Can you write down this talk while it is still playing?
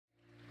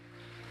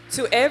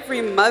To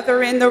every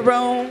mother in the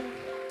room,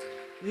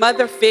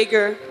 mother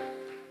figure,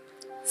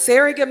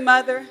 surrogate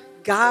mother,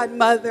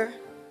 godmother,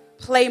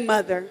 play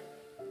mother,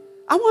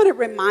 I want to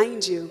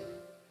remind you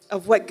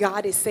of what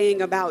God is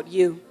saying about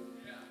you.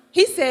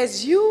 He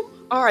says you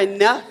are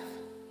enough.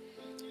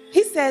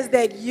 He says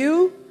that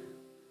you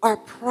are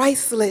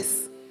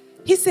priceless.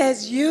 He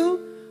says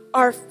you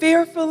are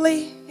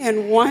fearfully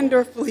and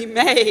wonderfully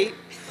made.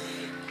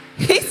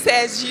 He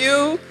says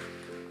you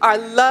are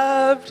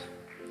loved.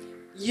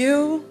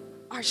 You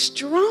are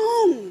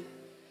strong.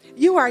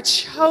 You are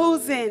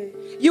chosen.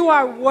 You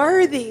are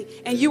worthy,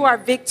 and you are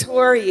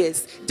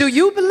victorious. Do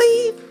you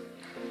believe?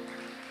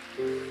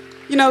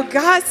 You know,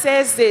 God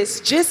says this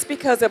just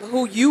because of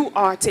who you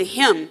are to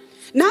him,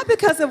 not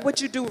because of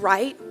what you do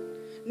right,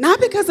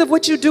 not because of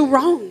what you do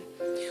wrong,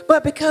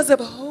 but because of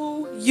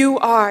who you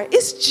are.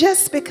 It's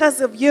just because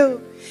of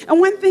you. And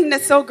one thing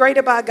that's so great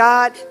about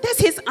God, that's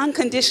his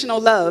unconditional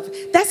love.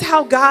 That's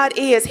how God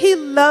is. He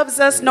loves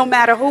us no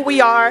matter who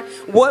we are,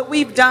 what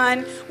we've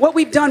done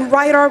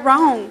right or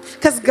wrong.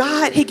 Because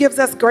God, he gives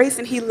us grace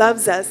and he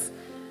loves us.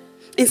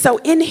 And so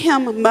in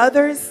him,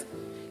 mothers,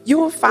 you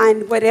will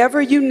find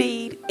whatever you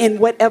need in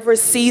whatever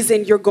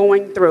season you're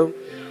going through.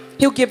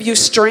 He'll give you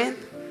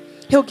strength.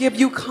 He'll give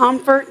you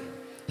comfort.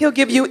 He'll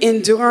give you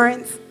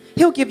endurance.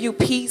 He'll give you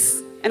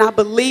peace. And I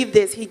believe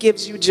this, he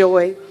gives you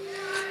joy.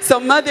 So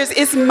mothers,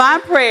 it's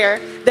my prayer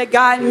that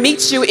God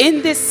meets you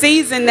in this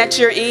season that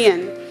you're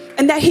in,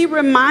 and that he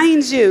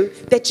reminds you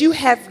that you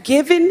have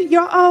given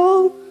your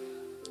all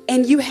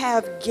and you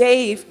have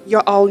gave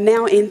your all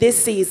now in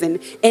this season.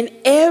 And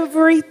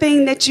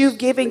everything that you've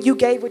given, you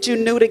gave what you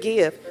knew to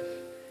give.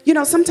 You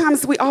know,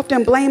 sometimes we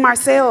often blame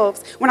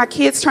ourselves when our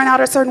kids turn out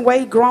a certain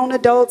way, grown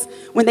adults,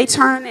 when they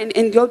turn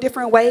and go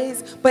different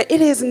ways. But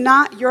it is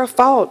not your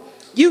fault.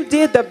 You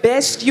did the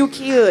best you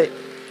could.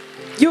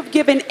 You've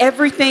given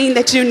everything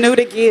that you knew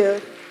to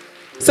give.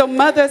 So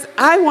mothers,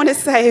 I want to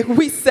say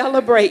we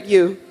celebrate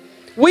you.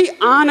 We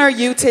honor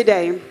you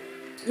today.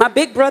 My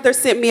big brother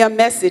sent me a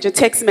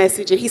text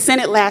message, and he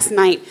sent it last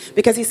night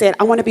because he said,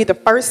 I want to be the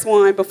first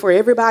one before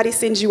everybody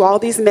sends you all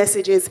these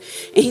messages.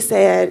 And he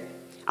said,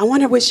 I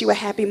want to wish you a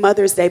happy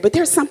Mother's Day. But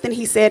there's something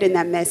he said in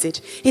that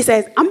message. He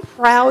says, I'm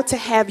proud to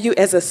have you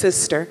as a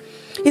sister.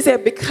 He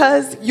said,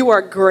 because you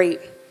are great.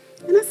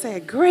 And I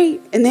said, great.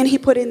 And then he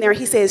put in there,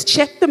 he says,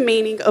 check the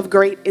meaning of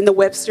great in the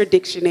Webster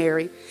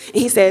Dictionary. And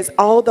he says,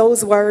 all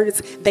those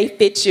words, they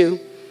fit you.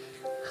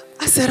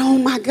 I said, oh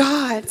my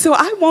God. So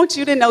I want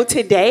you to know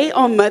today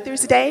on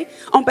Mother's Day,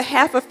 on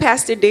behalf of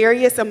Pastor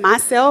Darius and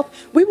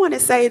myself, we want to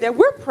say that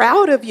we're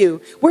proud of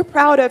you. We're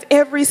proud of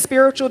every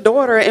spiritual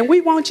daughter. And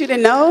we want you to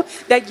know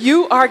that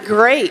you are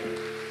great.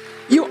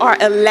 You are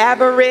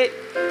elaborate.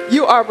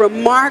 You are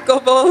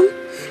remarkable.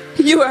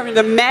 You are in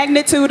the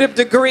magnitude of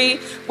degree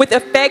with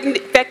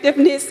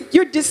effectiveness.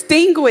 You're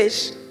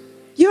distinguished.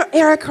 You're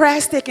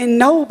aristocratic and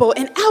noble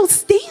and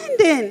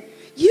outstanding.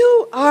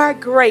 You are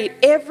great.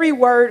 Every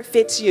word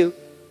fits you.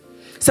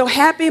 So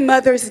happy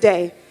Mother's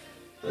Day.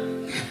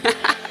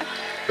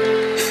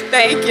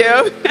 Thank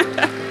you.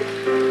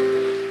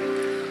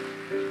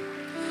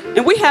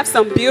 And we have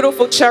some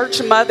beautiful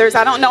church mothers.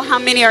 I don't know how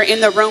many are in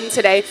the room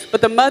today,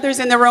 but the mothers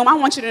in the room, I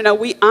want you to know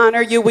we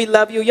honor you. We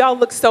love you. Y'all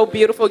look so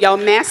beautiful. Y'all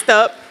masked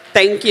up.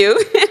 Thank you.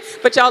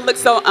 But y'all look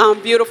so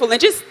beautiful. And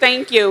just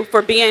thank you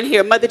for being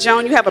here. Mother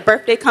Joan, you have a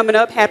birthday coming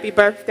up. Happy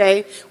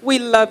birthday. We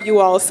love you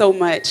all so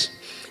much.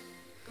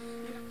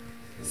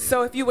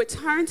 So if you would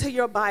turn to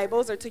your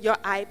Bibles or to your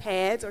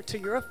iPads or to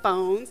your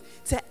phones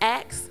to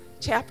Acts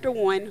chapter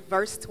 1,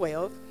 verse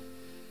 12.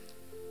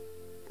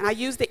 And I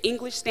use the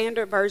English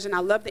Standard Version.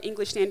 I love the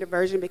English Standard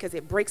Version because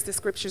it breaks the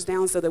scriptures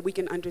down so that we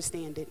can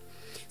understand it.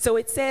 So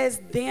it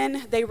says,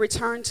 then they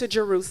returned to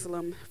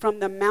Jerusalem from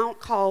the mount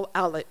called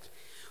Olivet,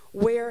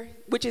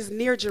 which is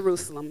near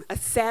Jerusalem, a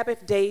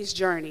Sabbath day's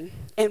journey.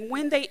 And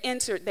when they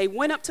entered, they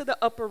went up to the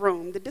upper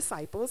room, the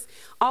disciples,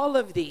 all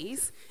of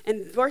these.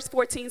 And verse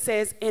 14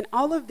 says, and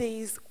all of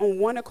these on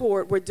one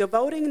accord were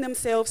devoting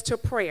themselves to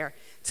prayer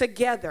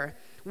together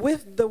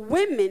with the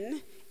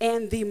women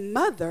and the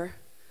mother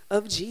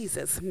of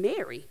Jesus,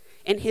 Mary,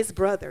 and his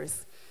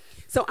brothers.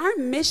 So our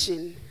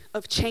mission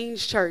of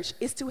Change Church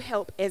is to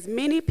help as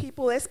many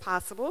people as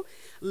possible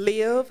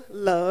live,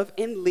 love,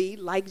 and lead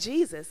like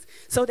Jesus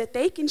so that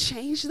they can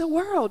change the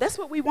world. That's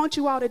what we want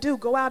you all to do,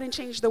 go out and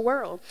change the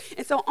world.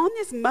 And so on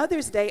this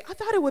Mother's Day, I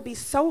thought it would be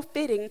so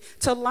fitting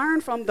to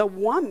learn from the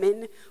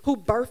woman who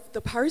birthed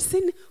the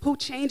person who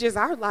changes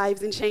our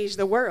lives and change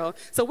the world.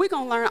 So we're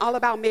going to learn all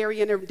about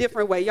Mary in a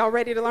different way. Y'all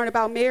ready to learn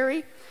about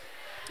Mary?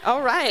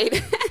 All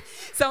right.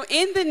 So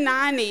in the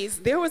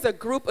 90s, there was a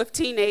group of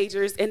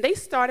teenagers, and they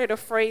started a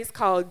phrase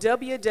called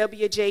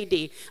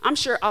WWJD. I'm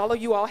sure all of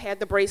you all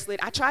had the bracelet.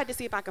 I tried to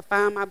see if I could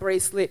find my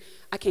bracelet.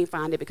 I can't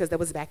find it because that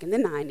was back in the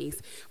 90s.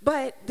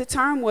 But the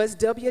term was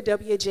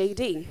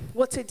WWJD.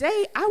 Well,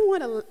 today, I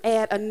want to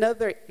add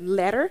another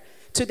letter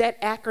to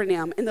that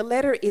acronym, and the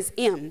letter is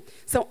M.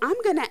 So I'm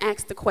going to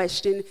ask the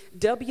question,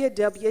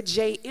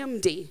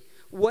 WWJMD.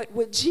 what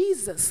would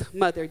Jesus'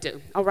 mother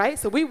do? All right,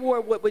 so we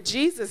wore what would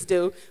Jesus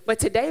do, but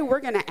today we're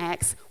going to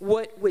ask,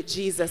 what would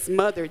Jesus'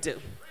 mother do?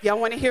 Y'all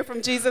want to hear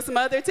from Jesus'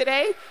 mother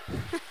today?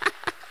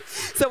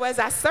 So as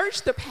I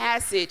searched the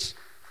passage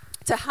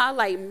to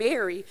highlight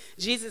Mary,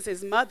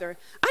 Jesus' mother,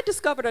 I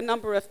discovered a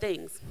number of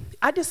things.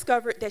 I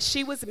discovered that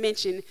she was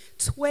mentioned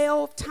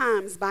 12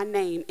 times by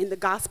name in the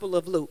Gospel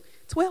of Luke.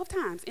 12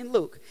 times in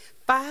Luke.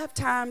 5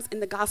 times in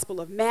the Gospel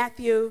of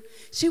Matthew.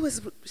 She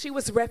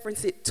was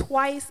referenced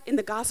twice in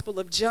the Gospel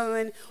of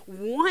John,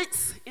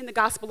 once in the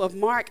Gospel of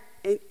Mark,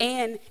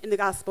 and in the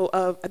Gospel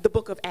of the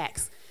book of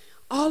Acts.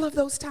 All of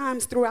those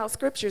times throughout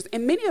scriptures.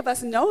 And many of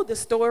us know the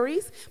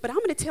stories, but I'm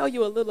going to tell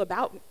you a little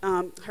about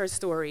her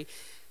story.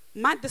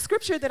 The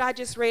scripture that I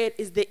just read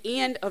is the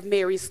end of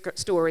Mary's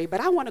story,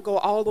 but I want to go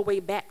all the way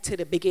back to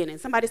the beginning.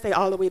 Somebody say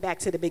all the way back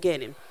to the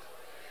beginning.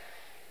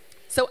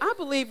 So I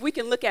believe we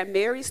can look at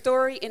Mary's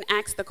story and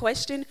ask the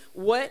question,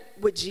 what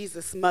would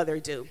Jesus' mother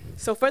do?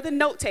 So for the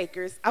note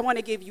takers, I want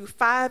to give you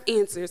 5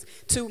 answers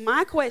to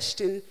my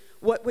question,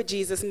 what would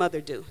Jesus'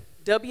 mother do?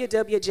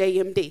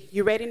 WWJMD.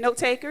 You ready, note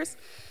takers?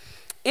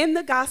 In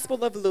the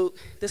Gospel of Luke,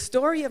 the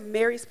story of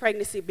Mary's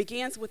pregnancy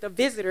begins with a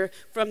visitor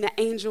from the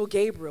angel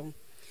Gabriel.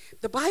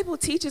 The Bible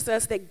teaches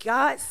us that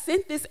God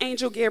sent this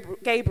angel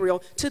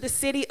Gabriel to the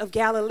city of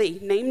Galilee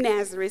named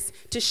Nazareth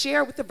to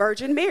share with the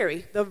Virgin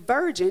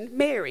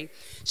Mary,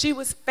 She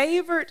was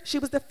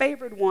the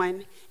favored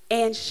one,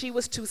 and she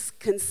was to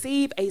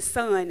conceive a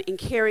son and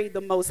carry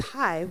the Most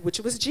High, which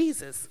was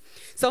Jesus.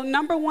 So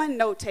number 1,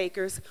 note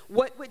takers,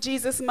 what would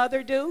Jesus'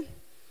 mother do?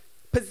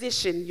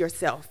 Position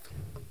yourself.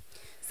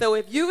 So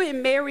if you're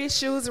in Mary's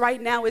shoes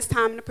right now, it's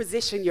time to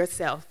position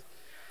yourself.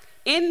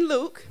 In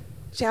Luke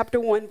chapter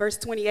 1, verse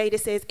 28,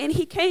 it says, and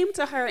he came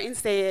to her and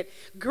said,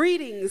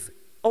 greetings,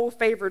 O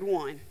favored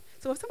one.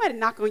 So if somebody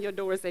knock on your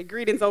door and say,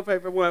 greetings, O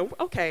favored one,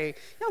 okay,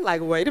 you're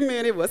like, wait a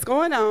minute, what's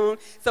going on?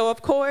 So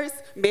of course,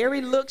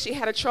 Mary looked, she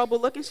had a trouble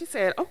looking. She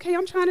said, okay,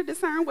 I'm trying to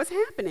discern what's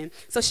happening.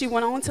 So she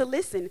went on to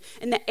listen.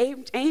 And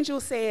the angel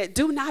said,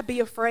 do not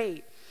be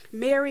afraid.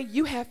 Mary,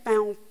 you have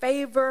found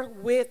favor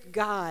with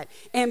God,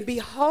 and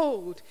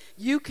behold,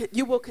 you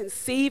will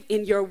conceive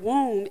in your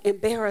womb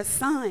and bear a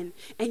son,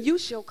 and you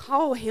shall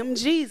call him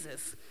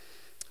Jesus.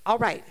 All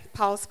right,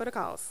 pause for the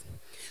cause.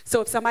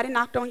 So if somebody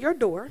knocked on your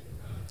door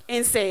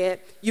and said,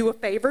 you a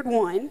favored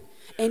one,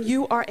 and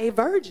you are a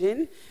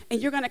virgin,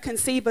 and you're going to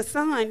conceive a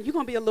son, you're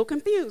going to be a little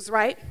confused,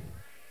 right?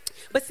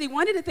 But see,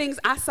 one of the things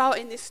I saw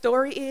in this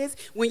story is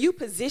when you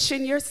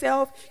position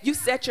yourself, you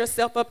set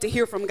yourself up to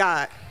hear from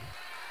God.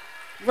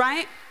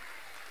 Right?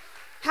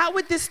 How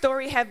would this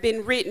story have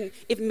been written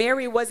if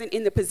Mary wasn't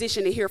in the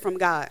position to hear from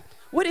God?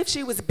 What if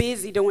she was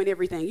busy doing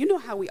everything? You know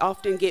how we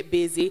often get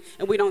busy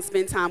and we don't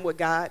spend time with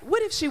God.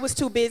 What if she was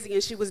too busy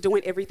and she was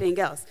doing everything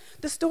else?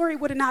 The story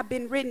would have not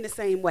been written the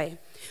same way.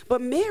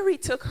 But Mary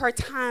took her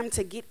time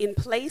to get in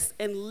place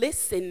and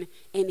listen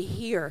and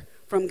hear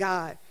from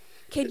God.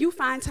 Can you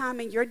find time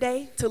in your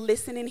day to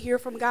listen and hear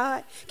from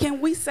God? Can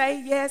we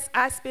say, yes,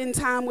 I spend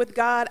time with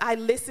God, I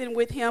listen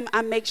with him,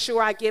 I make sure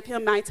I give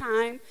him my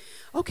time?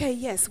 Okay,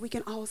 yes, we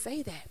can all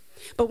say that.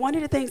 But one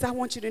of the things I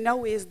want you to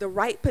know is the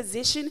right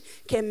position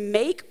can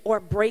make or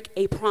break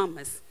a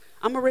promise.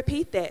 I'm going to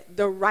repeat that.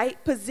 The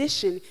right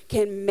position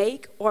can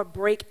make or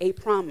break a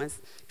promise.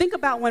 Think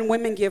about when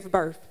women give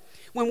birth.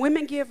 When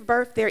women give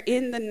birth, they're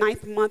in the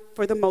 9th month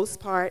for the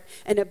most part,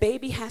 and a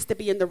baby has to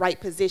be in the right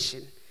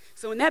position.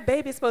 So when that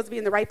baby is supposed to be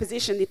in the right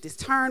position, if it's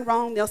turned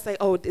wrong, they'll say,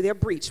 oh, they're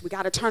breached. We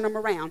got to turn them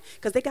around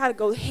because they got to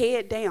go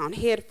head down,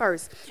 head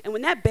first. And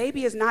when that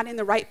baby is not in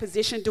the right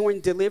position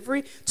during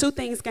delivery, 2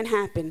 things can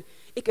happen.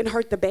 It can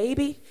hurt the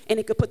baby, and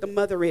it could put the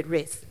mother at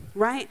risk,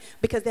 right?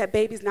 Because that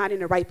baby's not in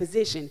the right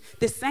position.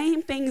 The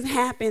same thing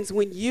happens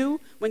when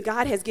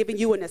God has given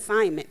you an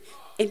assignment,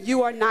 and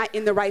you are not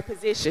in the right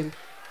position.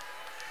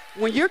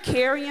 When you're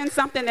carrying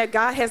something that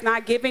God has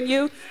not given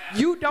you,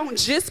 you don't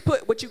just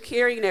put what you're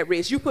carrying at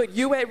risk. You put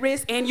you at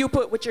risk, and you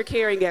put what you're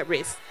carrying at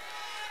risk.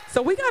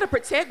 So we got to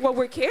protect what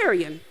we're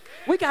carrying.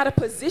 We got to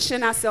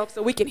position ourselves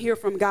so we can hear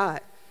from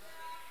God.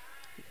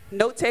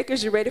 Note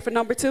takers, you ready for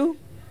number 2?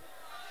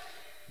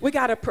 We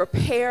got to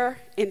prepare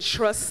and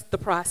trust the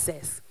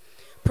process.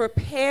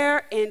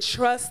 Prepare and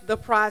trust the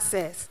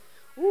process.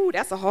 Ooh,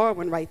 that's a hard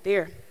one right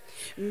there.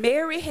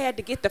 Mary had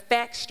to get the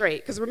facts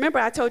straight, because remember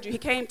I told you he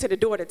came to the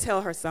door to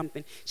tell her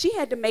something. She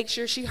had to make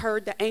sure she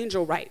heard the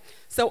angel right.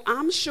 So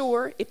I'm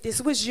sure if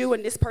this was you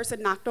and this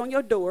person knocked on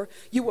your door,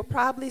 you would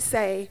probably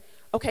say,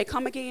 okay,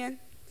 come again,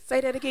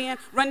 say that again,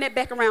 run that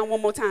back around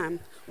one more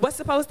time. What's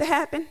supposed to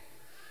happen?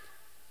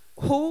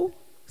 Who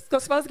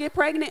supposed to get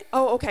pregnant?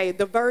 Oh, okay,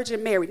 the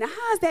Virgin Mary. Now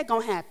how is that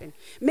going to happen?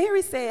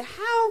 Mary said,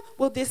 how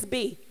will this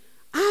be?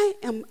 I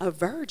am a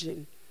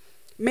virgin.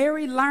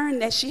 Mary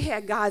learned that she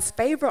had God's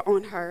favor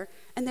on her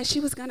and that she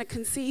was going to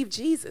conceive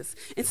Jesus.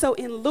 And so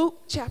in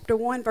Luke chapter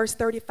 1, verse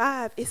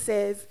 35, it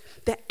says,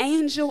 the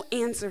angel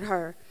answered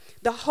her,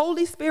 the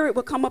Holy Spirit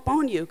will come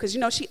upon you. Because,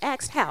 she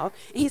asked how.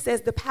 And he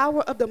says, the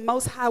power of the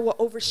Most High will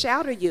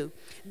overshadow you.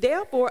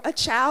 Therefore, a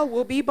child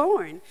will be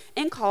born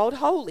and called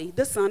Holy,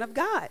 the Son of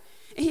God.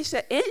 And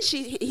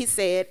he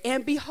said,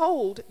 and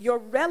behold, your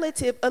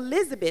relative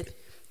Elizabeth,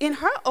 in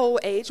her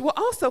old age, will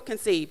also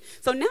conceive.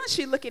 So now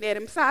she's looking at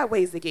him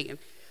sideways again,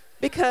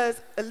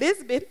 because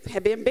Elizabeth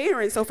had been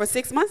barren. So for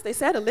 6 months, they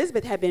said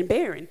Elizabeth had been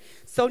barren.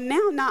 So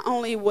now not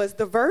only was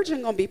the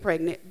virgin going to be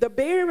pregnant, the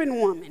barren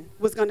woman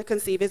was going to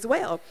conceive as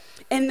well.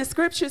 And the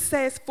scripture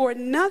says, for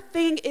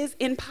nothing is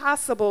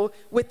impossible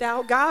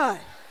without God.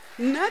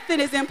 Nothing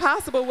is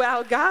impossible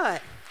without God.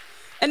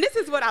 And this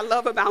is what I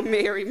love about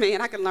Mary,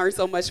 man. I can learn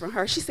so much from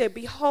her. She said,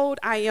 behold,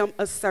 I am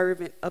a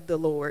servant of the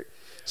Lord.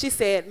 She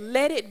said,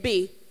 let it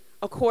be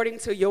according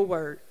to your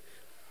word.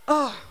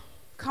 Oh,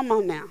 come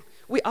on now.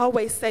 We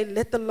always say,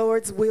 let the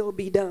Lord's will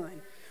be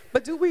done.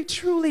 But do we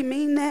truly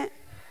mean that?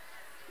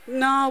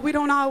 No, we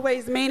don't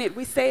always mean it.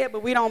 We say it,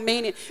 but we don't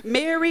mean it.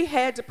 Mary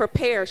had to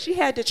prepare. She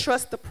had to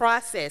trust the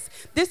process.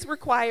 This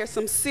requires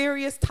some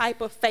serious type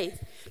of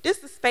faith. This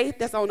is faith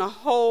that's on a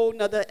whole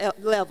nother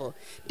level.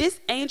 This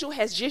angel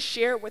has just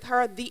shared with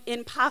her the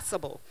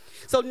impossible.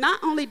 So not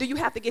only do you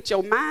have to get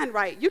your mind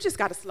right, you just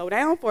got to slow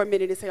down for a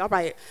minute and say, all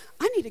right,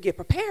 I need to get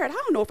prepared. I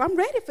don't know if I'm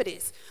ready for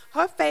this.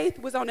 Her faith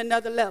was on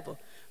another level.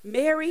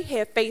 Mary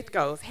had faith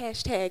goals.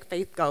 Hashtag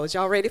faith goals.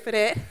 Y'all ready for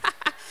that?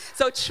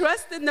 So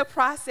trust in the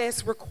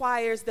process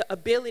requires the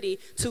ability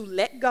to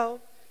let go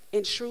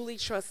and truly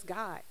trust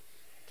God.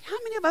 How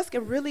many of us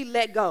can really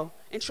let go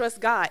and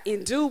trust God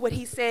and do what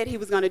he said he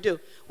was going to do?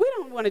 We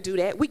don't want to do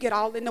that. We get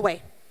all in the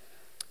way.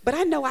 But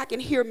I know I can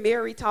hear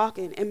Mary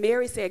talking, and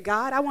Mary said,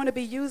 God, I want to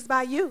be used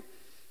by you.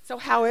 So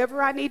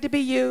however I need to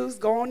be used,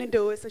 go on and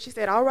do it. So she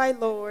said, all right,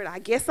 Lord, I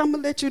guess I'm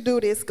going to let you do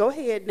this. Go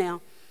ahead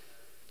now.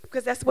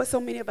 Because that's what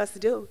so many of us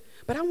do.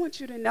 But I want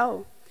you to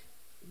know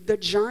the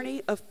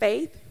journey of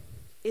faith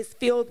is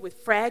filled with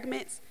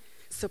fragments,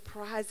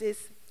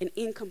 surprises, and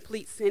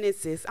incomplete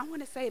sentences. I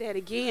want to say that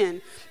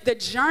again. The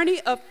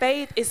journey of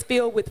faith is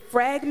filled with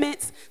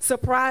fragments,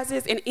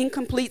 surprises, and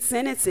incomplete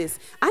sentences.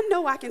 I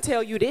know I can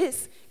tell you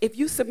this. If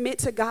you submit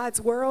to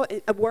God's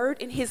word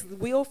and his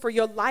will for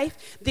your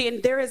life, then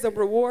there is a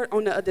reward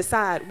on the other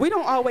side. We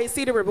don't always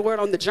see the reward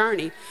on the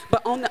journey,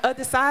 but on the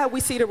other side,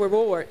 we see the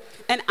reward.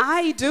 And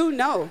I do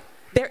know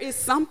there is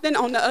something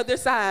on the other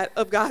side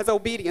of God's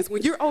obedience.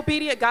 When you're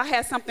obedient, God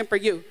has something for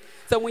you.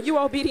 So when you're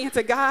obedient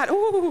to God,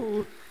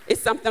 ooh,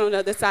 it's something on the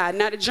other side.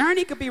 Now, the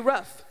journey could be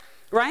rough,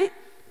 right?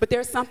 But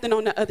there's something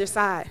on the other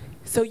side.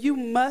 So you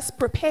must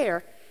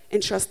prepare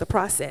and trust the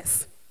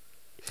process.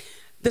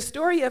 The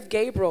story of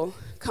Gabriel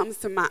comes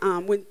to my,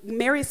 when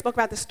Mary spoke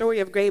about the story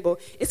of Gabriel,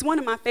 it's one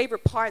of my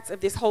favorite parts of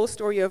this whole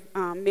story of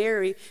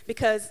Mary,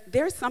 because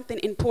there's something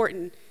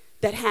important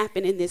that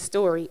happened in this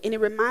story. And it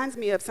reminds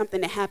me of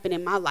something that happened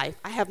in my life.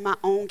 I have my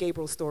own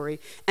Gabriel story,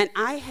 and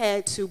I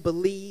had to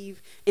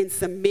believe and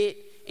submit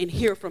and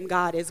hear from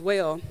God as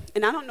well.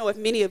 And I don't know if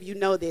many of you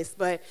know this,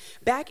 but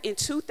back in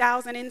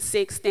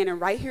 2006, standing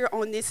right here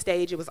on this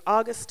stage, it was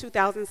August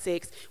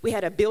 2006, we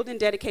had a building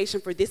dedication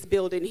for this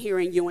building here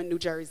in Ewing, New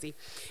Jersey.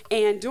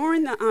 And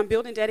during the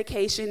building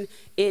dedication,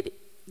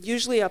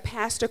 usually a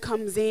pastor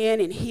comes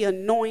in and he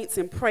anoints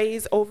and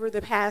prays over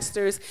the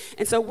pastors.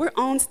 And so we're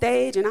on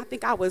stage, and I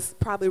think I was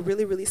probably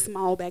really, really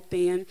small back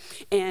then.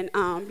 And,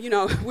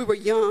 we were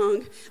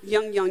young.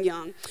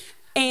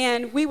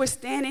 And we were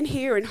standing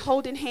here and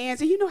holding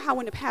hands. And you know how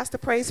when the pastor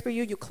prays for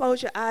you, you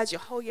close your eyes, you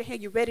hold your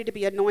hand, you're ready to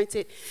be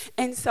anointed.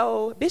 And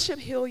so Bishop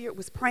Hilliard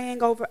was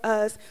praying over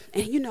us.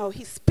 And,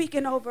 he's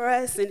speaking over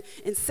us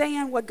and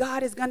saying what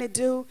God is going to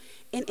do.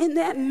 And in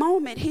that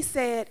moment, he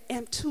said,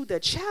 and to the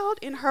child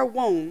in her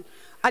womb,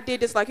 I did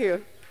this like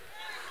here.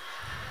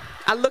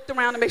 I looked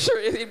around to make sure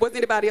it wasn't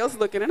anybody else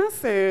looking. And I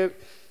said,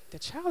 the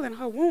child in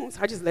her womb.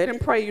 So I just let him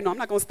pray. I'm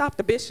not going to stop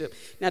the bishop.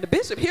 Now, the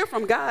bishop hear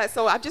from God,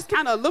 so I just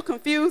kind of look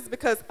confused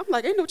because I'm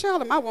like, ain't no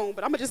child in my womb,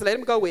 but I'm going to just let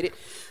him go with it.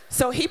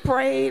 So he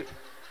prayed,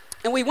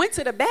 and we went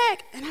to the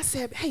back, and I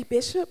said, hey,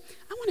 Bishop,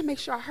 I want to make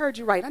sure I heard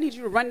you right. I need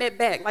you to run that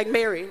back, like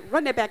Mary,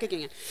 run that back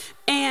again.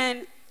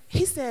 And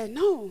he said,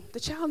 no, the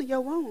child in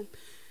your womb.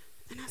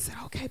 And I said,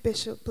 okay,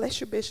 Bishop, bless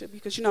you, Bishop,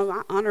 because,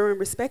 I honor and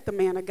respect the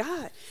man of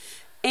God.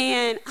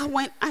 And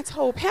I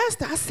told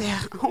Pastor, I said,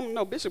 I don't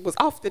know, Bishop was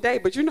off today,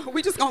 but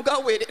we just going to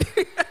go with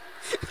it.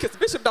 Because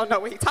Bishop don't know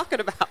what he's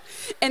talking about.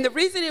 And the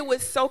reason it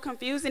was so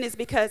confusing is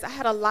because I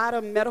had a lot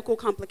of medical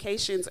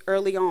complications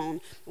early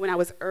on when I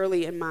was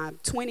early in my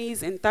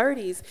 20s and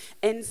 30s.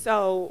 And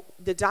so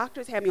the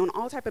doctors had me on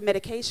all type of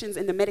medications,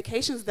 and the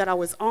medications that I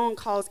was on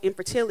caused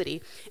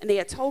infertility. And they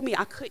had told me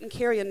I couldn't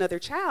carry another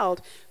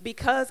child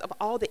because of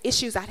all the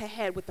issues I had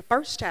had with the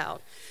first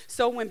child.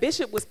 So when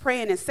Bishop was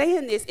praying and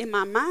saying this, in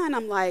my mind,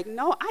 I'm like,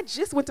 no, I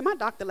just went to my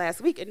doctor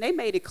last week, and they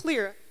made it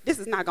clear this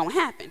is not going to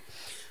happen.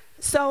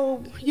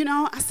 So,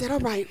 I said, all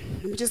right,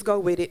 let me just go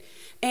with it.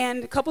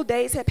 And a couple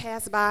days had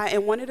passed by,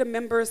 and one of the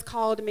members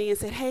called me and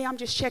said, hey, I'm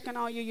just checking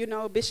on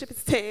you. Bishop has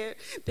said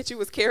that you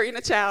was carrying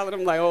a child. And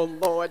I'm like, oh,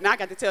 Lord. Now I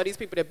got to tell these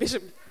people that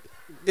Bishop,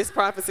 this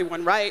prophecy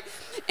wasn't right.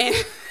 And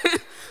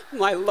I'm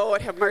like,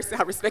 Lord, have mercy.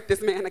 I respect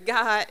this man of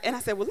God. And I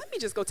said, well, let me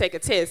just go take a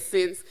test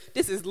since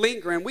this is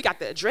lingering. We got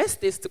to address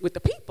this with the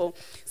people.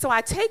 So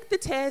I take the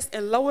test,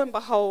 and lo and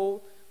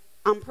behold,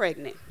 I'm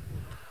pregnant.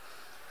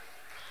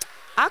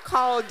 I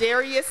called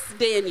Darius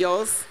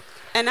Daniels,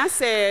 and I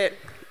said,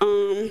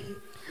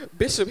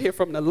 Bishop here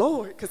from the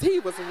Lord, because he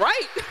was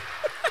right.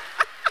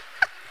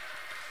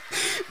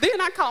 Then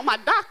I called my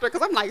doctor,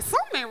 because I'm like,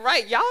 something ain't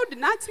right. Y'all did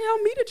not tell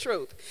me the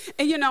truth.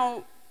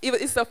 And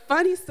it's a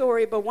funny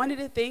story, but one of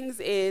the things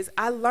is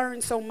I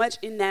learned so much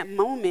in that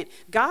moment.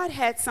 God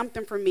had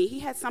something for me. He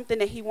had something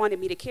that he wanted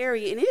me to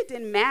carry, and it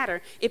didn't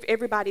matter if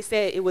everybody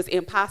said it was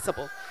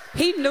impossible.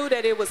 He knew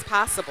that it was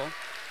possible.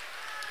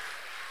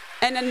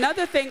 And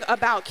another thing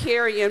about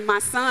carrying my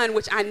son,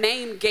 which I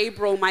named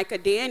Gabriel Micah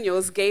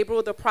Daniels,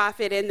 Gabriel the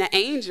prophet and the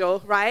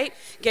angel, right?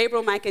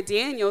 Gabriel Micah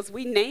Daniels,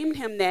 we named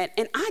him that.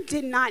 And I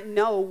did not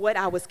know what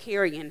I was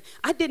carrying.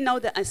 I didn't know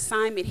the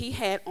assignment he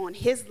had on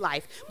his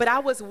life, but I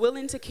was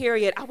willing to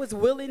carry it. I was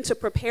willing to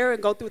prepare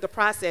and go through the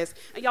process.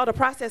 And y'all, the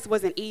process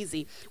wasn't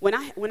easy. When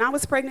I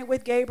was pregnant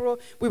with Gabriel,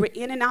 we were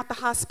in and out the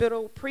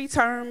hospital,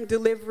 preterm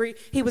delivery.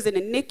 He was in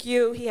a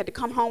NICU. He had to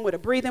come home with a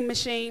breathing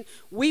machine.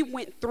 We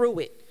went through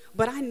it.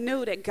 But I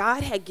knew that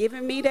God had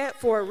given me that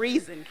for a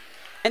reason.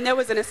 And there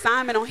was an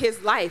assignment on his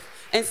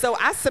life. And so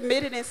I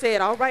submitted and said,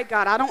 all right,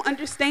 God, I don't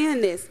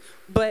understand this,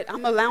 but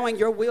I'm allowing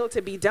your will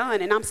to be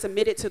done, and I'm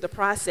submitted to the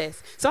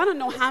process. So I don't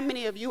know how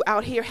many of you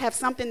out here have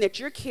something that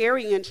you're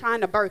carrying and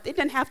trying to birth. It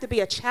doesn't have to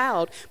be a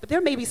child, but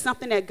there may be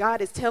something that God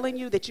is telling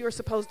you that you're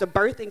supposed to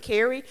birth and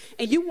carry,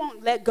 and you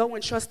won't let go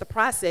and trust the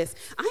process.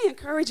 I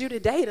encourage you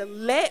today to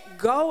let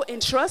go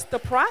and trust the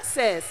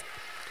process.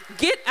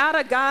 Get out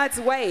of God's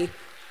way.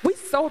 We're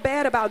so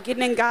bad about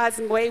getting in God's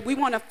way. We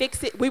want to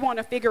fix it. We want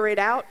to figure it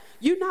out.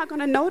 You're not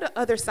going to know the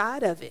other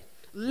side of it.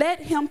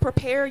 Let him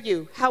prepare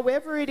you.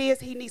 However it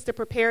is he needs to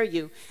prepare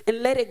you,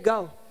 and let it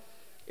go.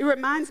 It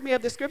reminds me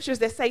of the scriptures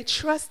that say,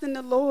 trust in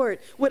the Lord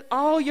with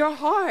all your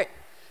heart.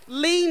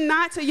 Lean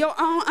not to your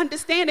own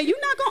understanding. You're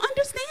not going to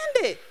understand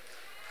it.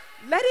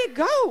 Let it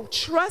go.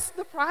 Trust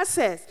the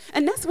process.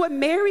 And that's what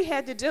Mary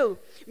had to do.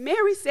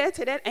 Mary said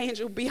to that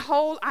angel,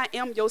 behold, I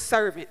am your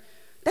servant.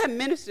 That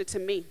ministered to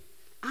me.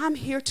 I'm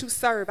here to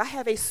serve. I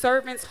have a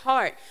servant's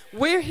heart.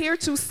 We're here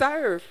to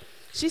serve.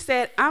 She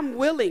said, I'm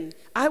willing.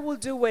 I will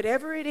do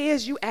whatever it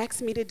is you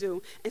ask me to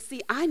do. And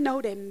see, I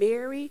know that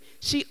Mary,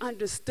 she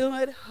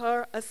understood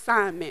her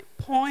assignment.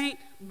 Point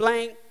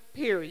blank,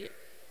 period.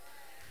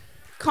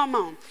 Come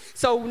on.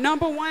 So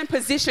number one,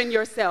 position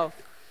yourself.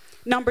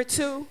 Number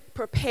two,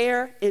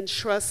 prepare and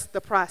trust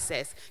the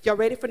process. Y'all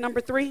ready for number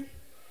three?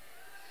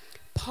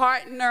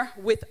 Partner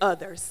with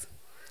others.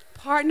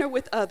 Partner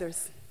with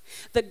others.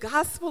 The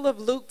Gospel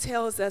of Luke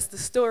tells us the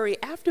story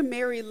after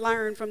Mary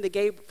learned from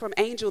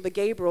angel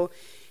Gabriel.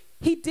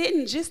 He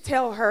didn't just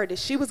tell her that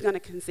she was going to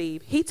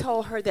conceive. He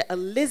told her that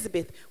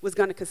Elizabeth was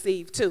going to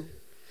conceive too.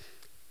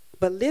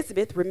 But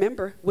Elizabeth,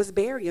 remember, was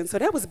barren. So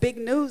that was big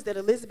news that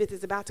Elizabeth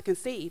is about to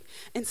conceive.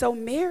 And so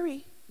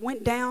Mary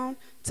went down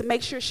to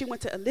make sure she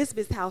went to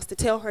Elizabeth's house to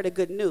tell her the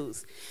good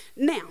news.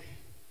 Now,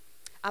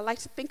 I like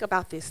to think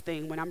about this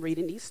thing when I'm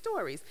reading these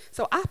stories.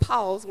 So I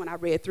paused when I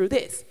read through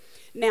this.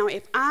 Now,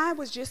 if I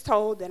was just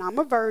told that I'm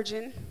a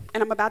virgin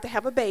and I'm about to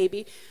have a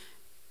baby,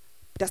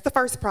 that's the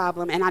first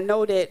problem, and I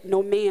know that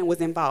no man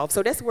was involved.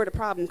 So that's where the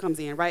problem comes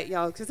in, right,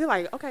 y'all? Because they're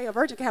like, okay, a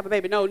virgin can have a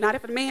baby. No, not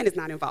if a man is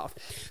not involved.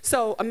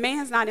 So a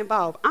man's not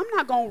involved. I'm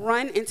not going to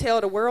run and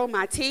tell the world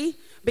my tea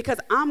because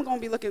people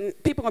going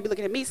to be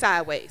looking at me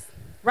sideways,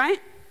 right?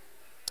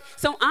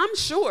 So I'm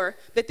sure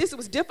that this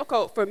was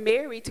difficult for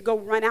Mary to go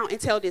run out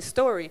and tell this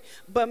story.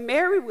 But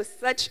Mary was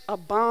such a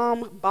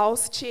bomb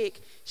boss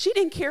chick. She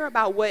didn't care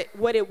about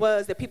what it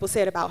was that people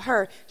said about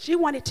her. She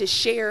wanted to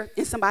share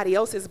in somebody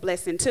else's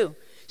blessing too.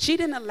 She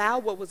didn't allow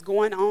what was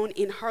going on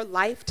in her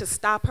life to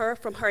stop her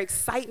from her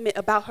excitement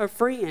about her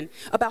friend,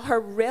 about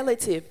her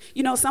relative.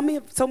 You know,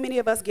 so many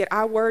of us get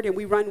our word and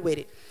we run with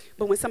it.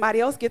 But when somebody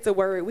else gets a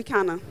word, we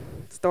kind of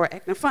start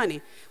acting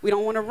funny. We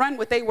don't want to run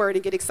with their word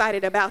and get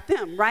excited about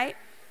them, right?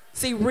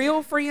 See,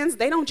 real friends,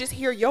 they don't just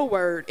hear your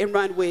word and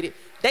run with it.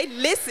 They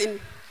listen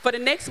for the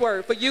next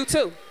word for you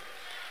too.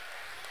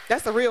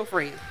 That's a real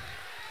friend.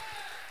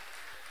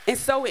 And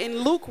so in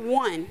Luke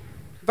 1,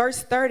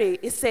 verse 30,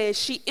 it says,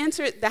 she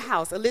entered the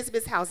house,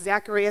 Elizabeth's house,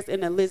 Zacharias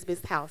and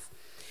Elizabeth's house.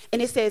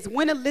 And it says,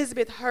 when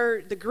Elizabeth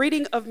heard the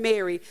greeting of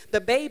Mary,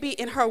 the baby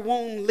in her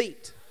womb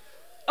leaped.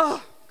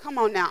 Oh, come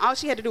on now. All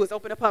she had to do was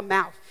open up her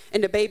mouth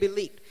and the baby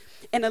leaped.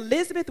 And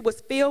Elizabeth was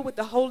filled with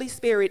the Holy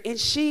Spirit, and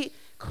she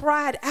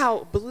cried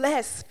out,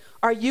 blessed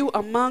are you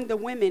among the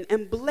women,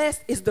 and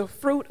blessed is the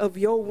fruit of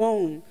your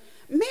womb.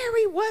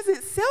 Mary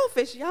wasn't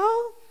selfish,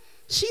 y'all.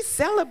 She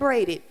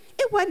celebrated.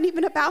 It wasn't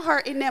even about her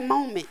in that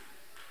moment.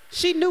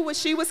 She knew what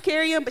she was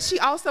carrying, but she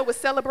also was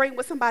celebrating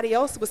what somebody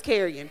else was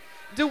carrying.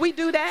 Do we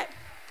do that?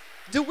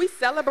 Do we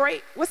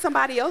celebrate what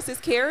somebody else is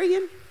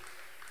carrying?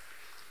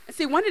 And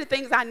see, one of the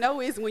things I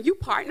know is when you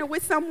partner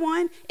with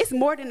someone, it's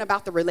more than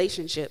about the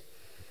relationship.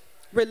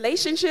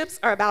 Relationships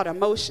are about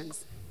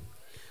emotions.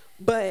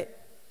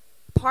 But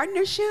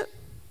partnership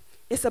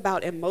is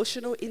about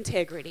emotional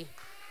integrity.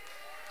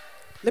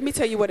 Let me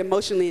tell you what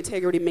emotional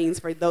integrity means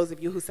for those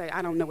of you who say,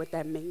 I don't know what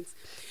that means.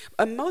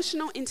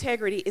 Emotional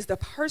integrity is the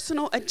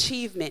personal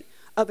achievement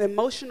of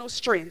emotional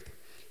strength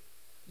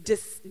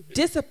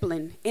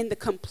discipline and the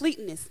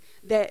completeness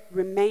that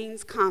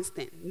remains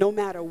constant no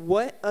matter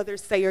what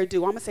others say or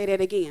do. I'm going to say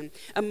that again.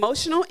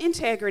 Emotional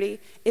integrity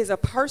is a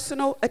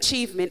personal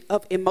achievement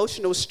of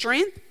emotional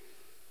strength,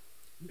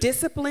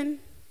 discipline,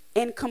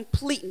 and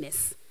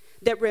completeness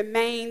that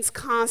remains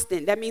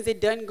constant. That means it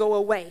doesn't go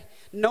away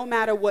no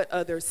matter what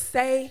others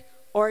say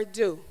or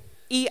do.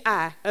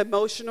 EI,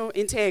 emotional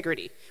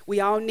integrity. We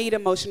all need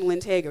emotional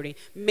integrity.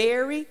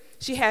 Mary,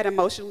 she had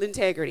emotional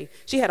integrity.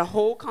 She had a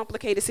whole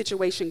complicated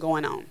situation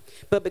going on.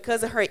 But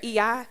because of her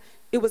EI,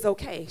 it was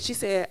okay. She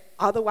said,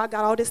 although I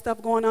got all this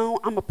stuff going on,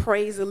 I'm going to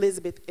praise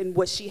Elizabeth in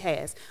what she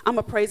has. I'm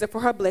going to praise her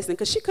for her blessing.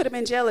 Because she could have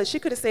been jealous. She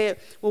could have said,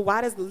 well, why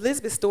does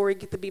Elizabeth's story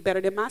get to be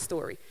better than my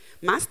story?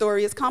 My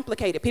story is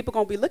complicated. People are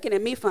going to be looking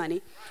at me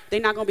funny.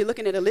 They're not going to be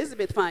looking at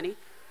Elizabeth funny.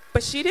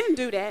 But she didn't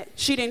do that.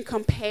 She didn't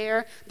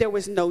compare. There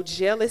was no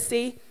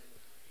jealousy.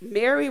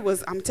 Mary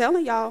was, I'm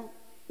telling y'all,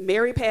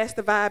 Mary passed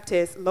the vibe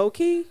test. Low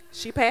key,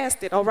 she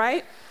passed it, all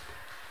right?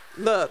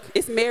 Look,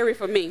 it's Mary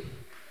for me.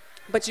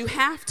 But you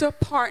have to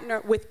partner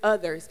with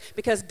others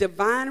because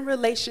divine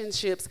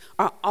relationships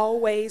are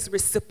always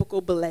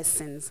reciprocal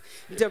blessings.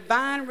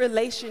 Divine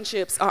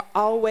relationships are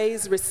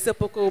always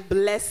reciprocal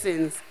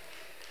blessings.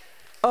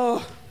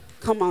 Oh,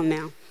 come on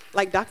now.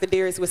 Like Dr.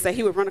 Darius would say,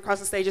 he would run across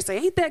the stage and say,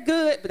 ain't that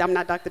good? But I'm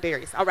not Dr.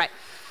 Darius. All right.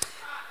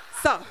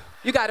 So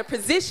you got to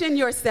position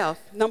yourself,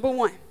 number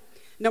one.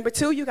 Number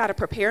two, you got to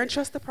prepare and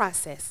trust the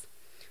process.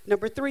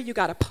 Number three, you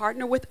got to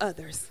partner with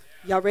others.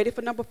 Y'all ready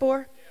for number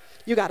four?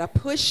 You got to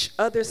push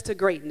others to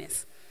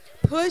greatness.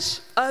 Push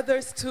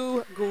others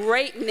to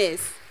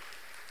greatness.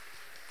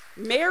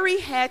 Mary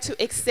had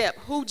to accept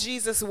who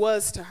Jesus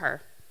was to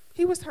her.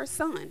 He was her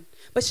son.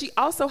 But she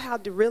also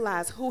had to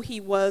realize who he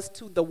was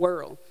to the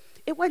world.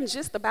 It wasn't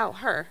just about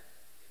her,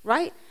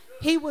 right?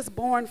 He was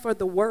born for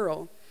the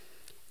world.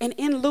 And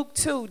in Luke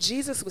 2,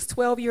 Jesus was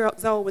 12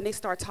 years old when they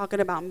start talking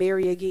about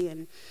Mary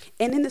again.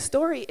 And in the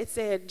story, it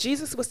said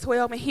Jesus was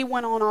 12 and he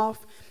went on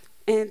off.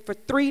 And for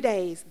 3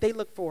 days, they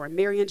looked for him,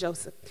 Mary and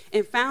Joseph.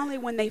 And finally,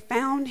 when they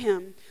found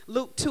him,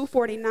 Luke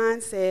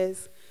 2:49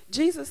 says,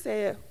 Jesus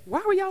said,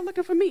 why were y'all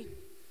looking for me?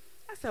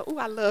 I said,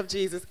 I love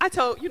Jesus. I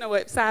told, you know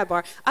what,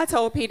 sidebar, I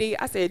told PD,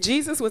 I said,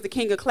 Jesus was the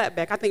king of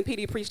clapback. I think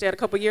PD preached that a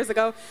couple years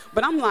ago.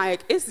 But I'm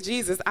like, it's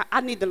Jesus.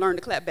 I need to learn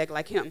to clap back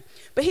like him.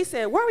 But he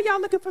said, why were y'all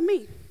looking for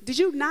me? Did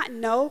you not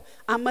know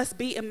I must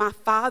be in my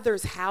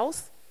Father's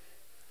house?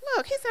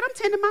 Look, he said, I'm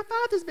tending my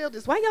Father's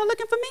business. Why y'all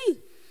looking for me?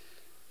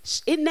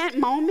 In that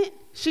moment,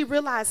 she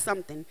realized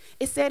something.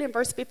 It said in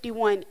verse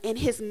 51, and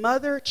his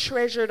mother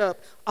treasured up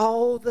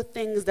all the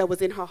things that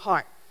was in her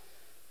heart.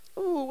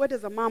 Ooh, what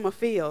does a mama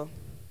feel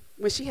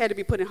when she had to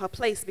be put in her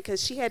place?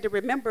 Because she had to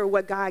remember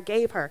what God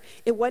gave her.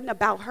 It wasn't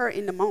about her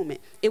in the moment.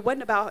 It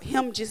wasn't about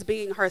him just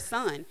being her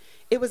son.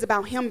 It was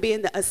about him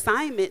being the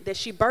assignment that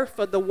she birthed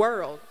for the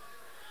world.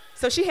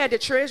 So she had to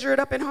treasure it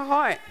up in her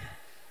heart.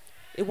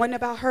 It wasn't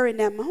about her in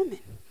that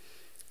moment.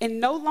 And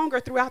no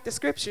longer throughout the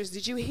scriptures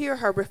did you hear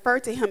her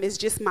refer to him as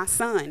just my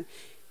son.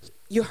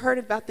 You heard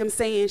about them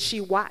saying she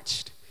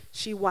watched.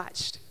 She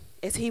watched.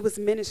 As he was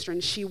ministering,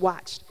 she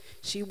watched.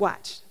 She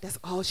watched. That's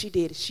all she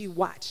did. She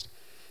watched.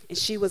 And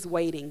she was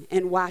waiting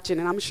and watching.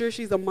 And I'm sure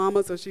she's a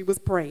mama, so she was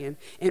praying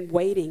and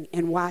waiting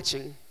and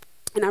watching.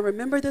 And I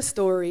remember the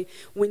story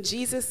when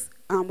Jesus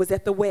was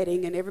at the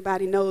wedding, and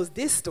everybody knows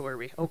this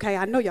story, okay?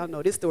 I know y'all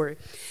know this story.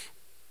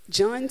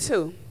 John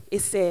 2, it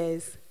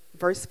says,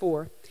 verse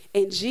 4,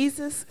 and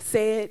Jesus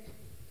said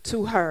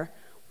to her,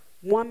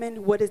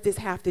 woman, what does this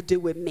have to do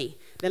with me?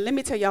 Now, let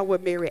me tell y'all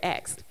what Mary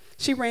asked.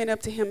 She ran up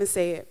to him and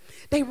said,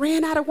 they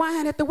ran out of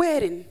wine at the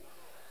wedding.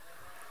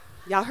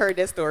 Y'all heard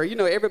that story. You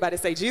know, everybody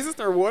say, Jesus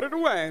turned water to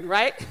wine,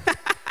 right?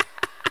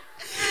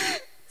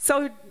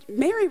 So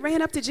Mary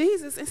ran up to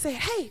Jesus and said,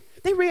 hey,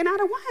 they ran out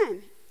of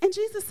wine. And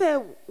Jesus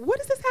said, what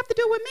does this have to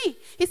do with me?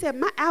 He said,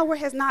 my hour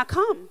has not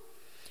come.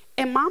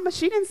 And mama,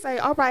 she didn't say,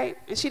 all right,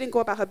 and she didn't go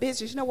about her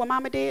business. You know what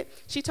mama did?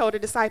 She told her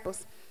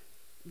disciples,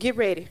 get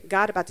ready.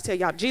 God about to tell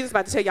y'all, Jesus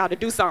about to tell y'all to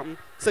do something.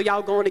 So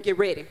y'all going to get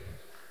ready,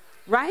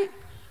 right?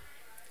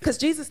 Because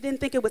Jesus didn't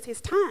think it was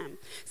his time.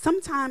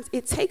 Sometimes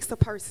it takes a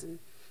person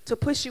to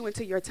push you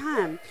into your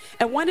time.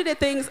 And one of the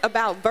things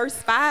about verse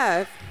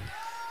 5,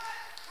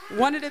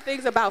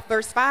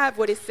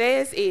 what it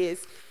says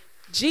is,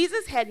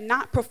 Jesus had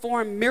not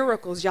performed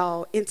miracles,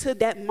 y'all, until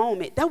that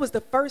moment. That was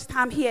the first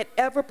time he had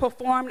ever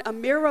performed a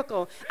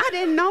miracle. I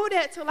didn't know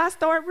that till I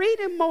started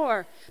reading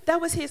more. That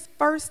was his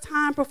first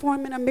time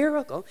performing a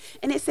miracle.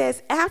 And it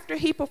says after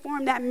he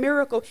performed that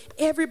miracle,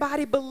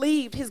 everybody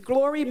believed. His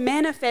glory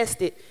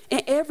manifested,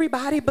 and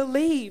everybody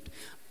believed.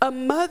 A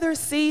mother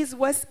sees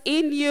what's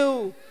in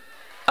you.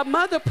 A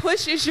mother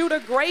pushes you to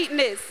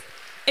greatness.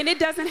 And it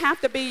doesn't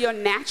have to be your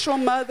natural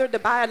mother, the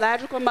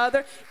biological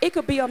mother. It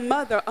could be a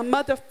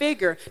mother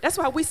figure. That's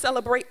why we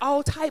celebrate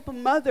all type of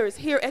mothers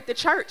here at the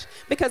church,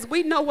 because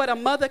we know what a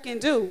mother can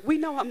do. We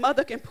know a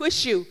mother can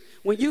push you.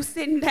 When you're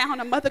sitting down,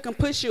 a mother can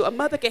push you. A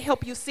mother can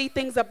help you see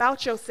things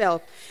about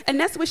yourself. And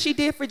that's what she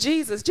did for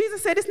Jesus.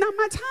 Jesus said, it's not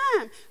my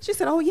time. She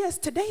said, oh, yes,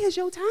 today is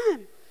your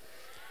time.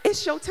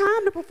 It's your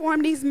time to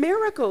perform these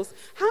miracles.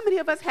 How many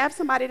of us have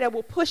somebody that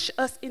will push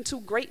us into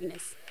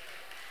greatness?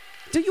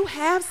 Do you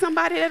have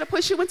somebody that'll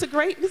push you into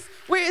greatness?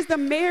 Where is the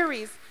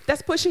Marys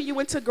that's pushing you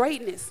into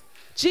greatness?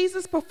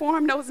 Jesus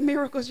performed those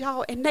miracles,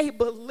 y'all, and they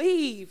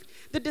believed.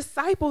 The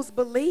disciples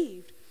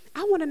believed.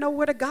 I want to know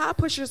where the God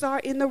pushers are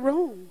in the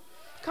room.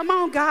 Come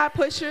on, God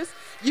pushers.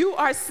 You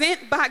are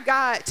sent by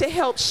God to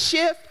help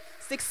shift,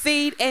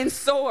 succeed, and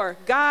soar.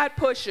 God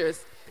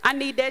pushers. I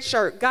need that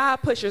shirt. God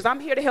pushers. I'm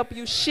here to help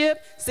you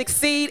shift,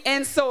 succeed,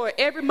 and soar.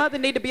 Every mother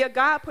need to be a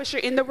God pusher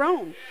in the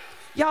room.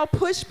 Y'all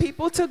push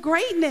people to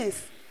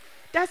greatness.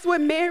 That's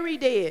what Mary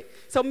did.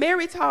 So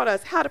Mary taught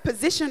us how to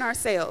position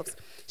ourselves.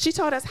 She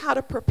taught us how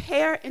to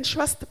prepare and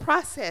trust the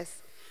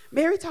process.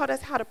 Mary taught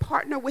us how to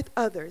partner with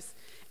others.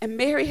 And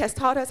Mary has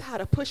taught us how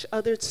to push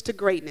others to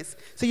greatness.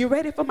 So you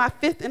ready for my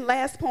fifth and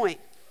last point?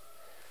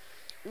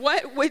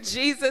 What would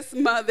Jesus'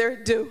 mother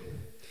do?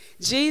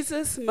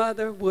 Jesus'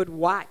 mother would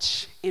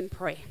watch and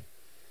pray.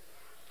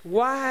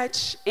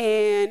 Watch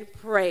and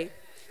pray.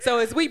 So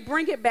as we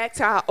bring it back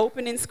to our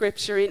opening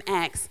scripture in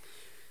Acts,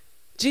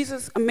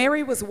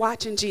 Mary was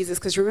watching Jesus,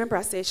 because remember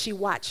I said she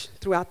watched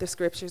throughout the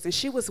scriptures, and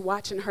she was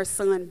watching her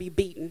son be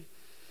beaten.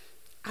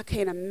 I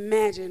can't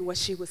imagine what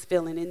she was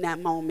feeling in that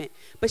moment,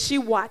 but she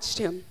watched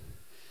him.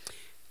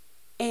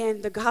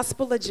 And the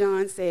Gospel of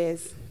John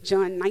says,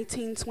 John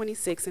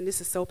 19:26, and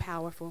this is so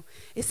powerful.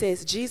 It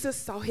says, Jesus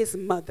saw his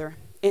mother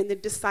and the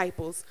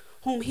disciples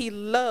whom he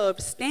loved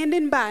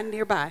standing by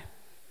nearby,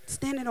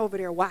 standing over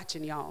there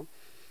watching, y'all.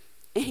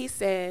 And he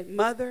said,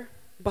 Mother,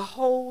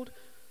 behold,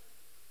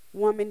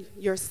 woman,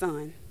 your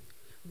son.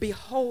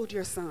 Behold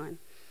your son.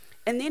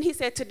 And then he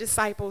said to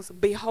disciples,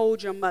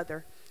 behold your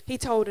mother. He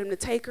told them to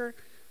take her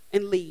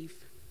and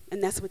leave.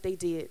 And that's what they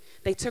did.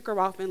 They took her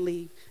off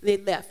and they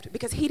left,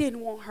 because he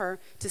didn't want her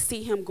to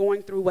see him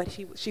going through what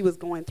she was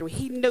going through.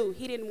 He knew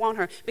he didn't want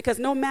her, because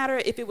no matter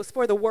if it was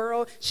for the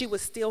world, she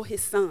was still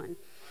his son.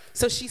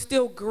 So she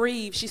still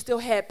grieved. She still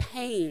had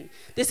pain.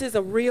 This is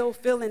a real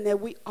feeling that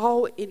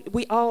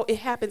it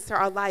happens to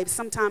our lives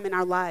sometime in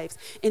our lives.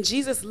 And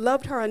Jesus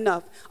loved her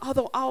enough,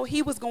 although all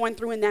he was going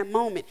through in that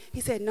moment,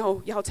 he said,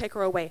 no, y'all take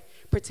her away.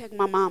 Protect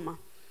my mama.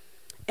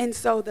 And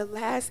so the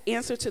last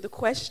answer to the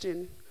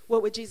question,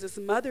 what would Jesus'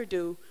 mother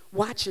do?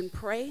 Watch and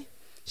pray.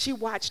 She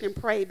watched and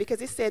prayed,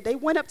 because it said they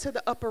went up to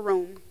the upper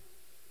room.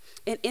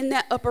 And in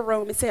that upper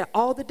room, it said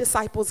all the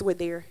disciples were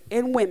there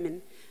and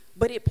women.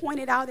 But it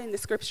pointed out in the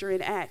scripture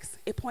in Acts,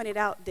 it pointed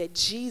out that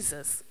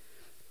Jesus,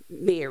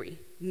 Mary,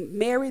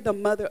 the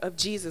mother of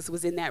Jesus,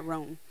 was in that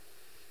room.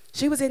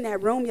 She was in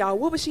that room, y'all.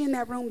 What was she in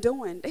that room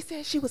doing? They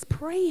said she was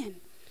praying.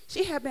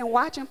 She had been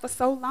watching for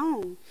so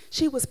long.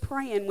 She was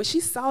praying. When she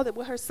saw that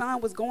what her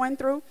son was going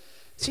through,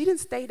 she didn't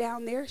stay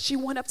down there. She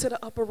went up to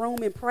the upper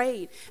room and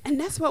prayed. And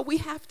that's what we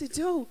have to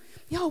do.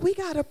 Y'all, we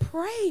got to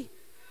pray.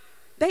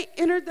 They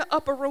entered the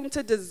upper room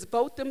to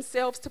devote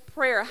themselves to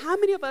prayer. How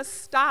many of us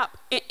stop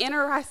and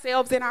enter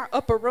ourselves in our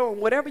upper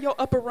room, whatever your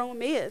upper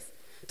room is,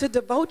 to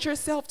devote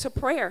yourself to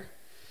prayer?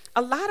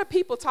 A lot of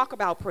people talk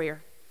about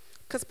prayer,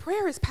 because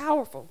prayer is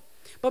powerful.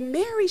 But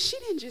Mary, she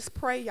didn't just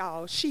pray,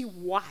 y'all. She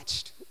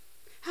watched.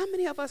 How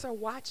many of us are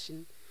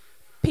watching?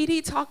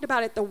 PD talked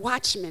about it, the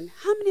watchman.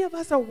 How many of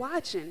us are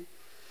watching?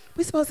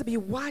 We're supposed to be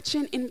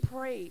watching and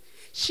pray.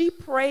 She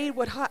prayed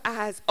with her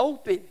eyes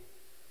open.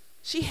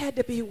 She had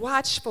to be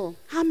watchful.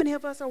 How many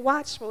of us are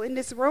watchful in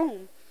this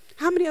room?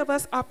 How many of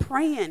us are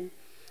praying?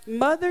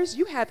 Mothers,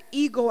 you have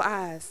eagle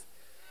eyes.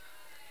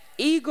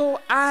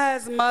 Eagle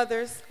eyes,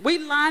 mothers. We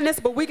line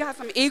this, but we got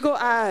some eagle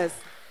eyes.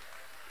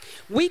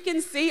 We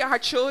can see our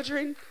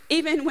children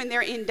even when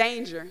they're in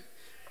danger,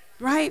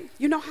 right?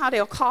 You know how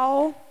they'll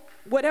call,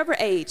 whatever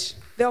age,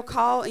 they'll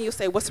call and you'll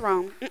say, what's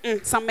wrong?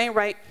 Something ain't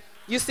right.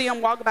 You see them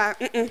walk by,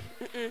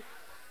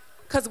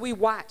 because we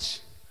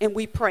watch and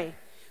we pray.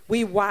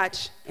 We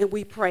watch and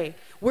we pray.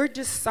 We're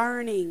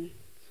discerning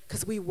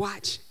because we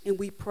watch and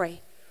we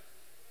pray.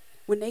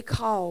 When they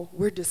call,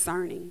 we're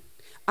discerning.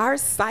 Our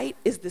sight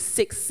is the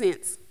sixth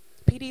sense.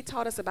 PD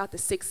taught us about the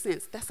sixth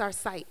sense. That's our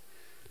sight.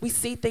 We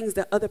see things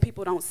that other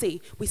people don't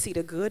see. We see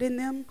the good in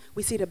them.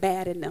 We see the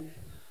bad in them.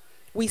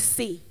 We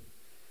see.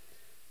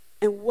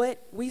 And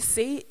what we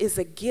see is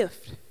a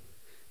gift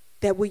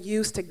that we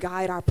use to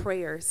guide our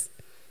prayers.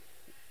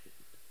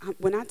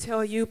 When I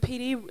tell you,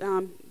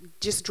 PD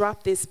just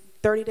dropped this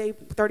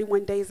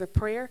 31 days of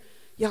prayer,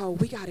 y'all,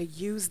 we got to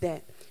use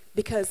that,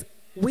 because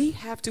we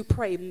have to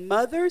pray.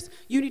 Mothers,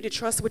 you need to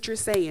trust what you're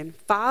saying.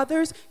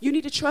 Fathers, you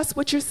need to trust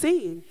what you're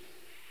seeing.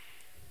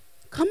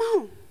 Come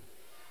on.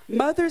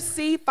 Mothers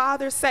see,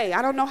 fathers say.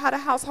 I don't know how the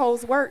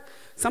households work.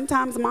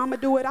 Sometimes mama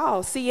do it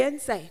all, see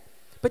and say.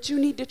 But you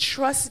need to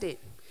trust it.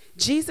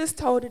 Jesus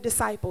told the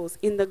disciples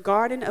in the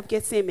Garden of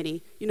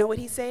Gethsemane, you know what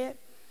he said?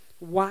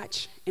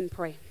 Watch and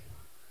pray.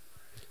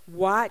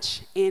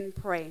 Watch and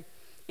pray.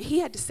 He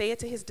had to say it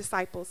to his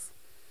disciples,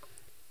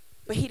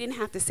 but he didn't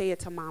have to say it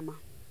to mama.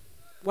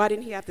 Why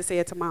didn't he have to say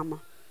it to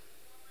mama?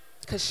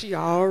 Because she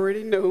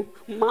already knew.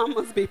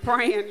 Mamas be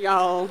praying,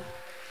 y'all.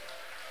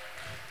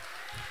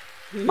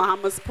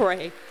 Mamas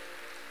pray.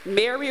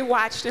 Mary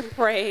watched and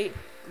prayed.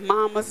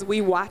 mamas,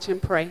 we watch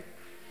and pray.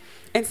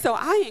 And so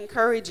I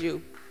encourage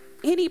you,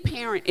 any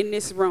parent in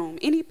this room,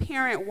 any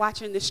parent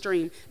watching the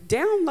stream,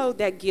 download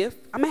that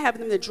gift. I'm going to have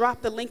them to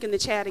drop the link in the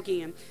chat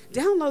again.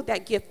 Download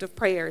that gift of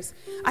prayers.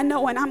 I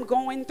know when I'm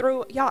going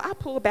through, y'all, I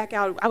pull back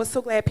out. I was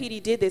so glad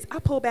PD did this. I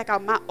pull back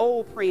out my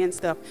old praying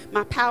stuff,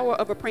 my Power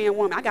of a Praying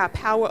Woman. I got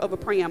Power of a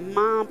Praying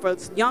Mom for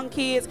young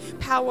kids,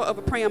 Power of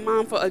a Praying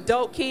Mom for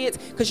adult kids,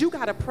 because you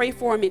got to pray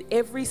for them in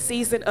every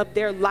season of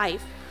their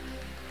life.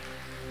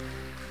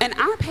 And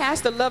our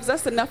pastor loves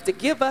us enough to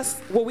give us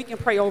what we can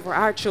pray over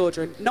our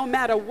children, no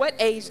matter what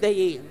age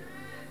they in.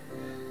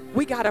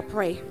 We got to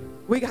pray.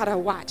 We got to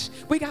watch.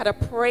 We got to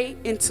pray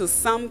until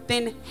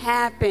something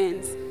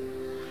happens.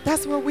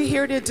 That's what we're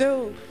here to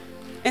do.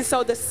 And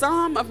so the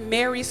Psalm of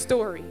Mary's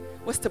story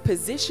was to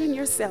position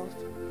yourself,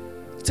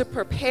 to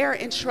prepare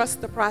and trust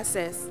the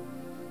process,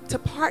 to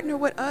partner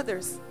with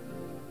others,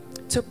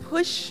 to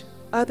push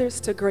others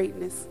to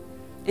greatness,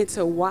 and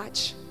to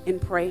watch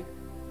and pray.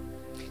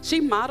 She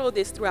modeled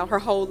this throughout her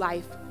whole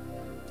life.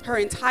 Her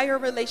entire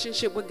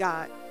relationship with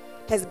God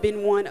has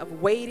been one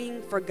of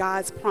waiting for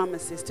God's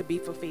promises to be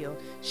fulfilled.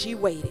 She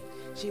waited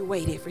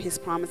for his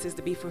promises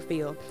to be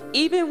fulfilled.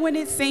 Even when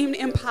it seemed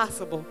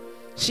impossible,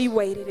 she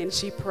waited and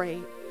she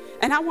prayed.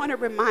 And I want to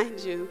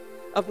remind you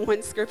of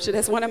one scripture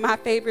that's one of my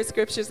favorite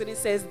scriptures, and it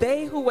says,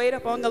 "They who wait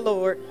upon the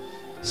Lord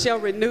shall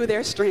renew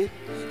their strength.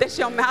 They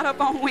shall mount up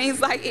on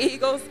wings like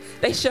eagles.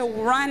 They shall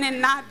run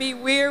and not be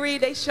weary.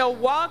 They shall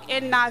walk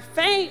and not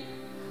faint."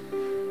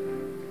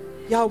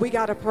 Y'all, we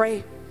got to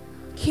pray.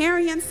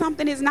 Carrying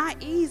something is not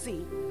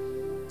easy.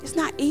 It's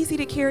not easy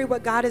to carry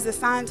what God has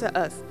assigned to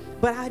us.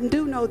 But I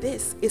do know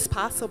this, it's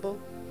possible.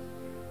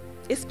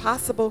 It's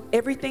possible.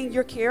 Everything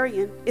you're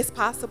carrying is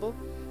possible.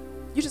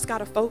 You just got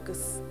to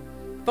focus.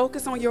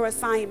 Focus on your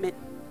assignment.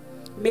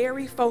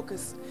 Mary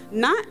focused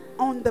not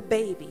on the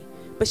baby,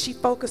 but she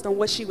focused on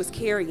what she was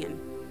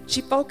carrying.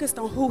 She focused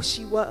on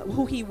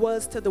who he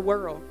was to the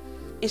world.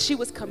 And she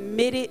was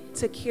committed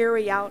to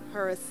carry out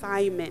her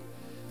assignment.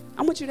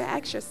 I want you to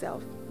ask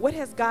yourself, what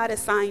has God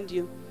assigned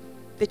you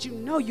that you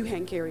know you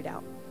hadn't carried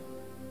out?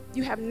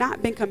 You have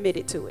not been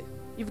committed to it.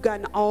 You've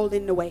gotten all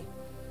in the way.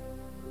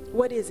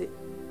 What is it?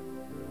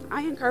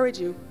 I encourage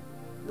you,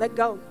 let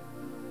go.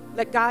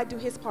 Let God do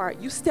his part.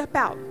 You step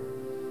out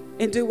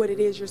and do what it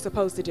is you're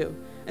supposed to do.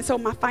 And so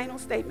my final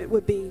statement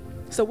would be,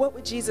 so what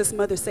would Jesus'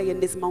 mother say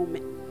in this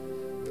moment?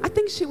 I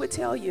think she would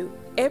tell you,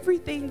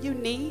 everything you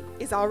need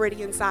is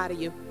already inside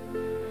of you.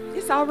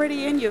 It's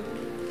already in you.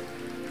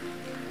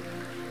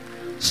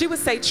 She would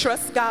say,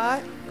 trust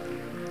God.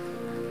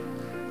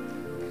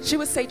 She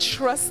would say,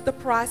 trust the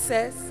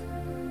process.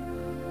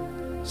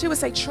 She would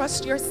say,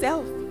 trust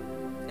yourself,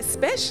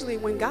 especially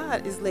when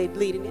God is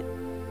leading it.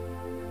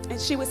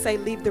 And she would say,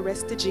 leave the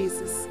rest to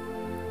Jesus.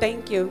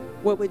 Thank you.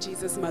 What would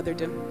Jesus' mother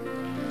do?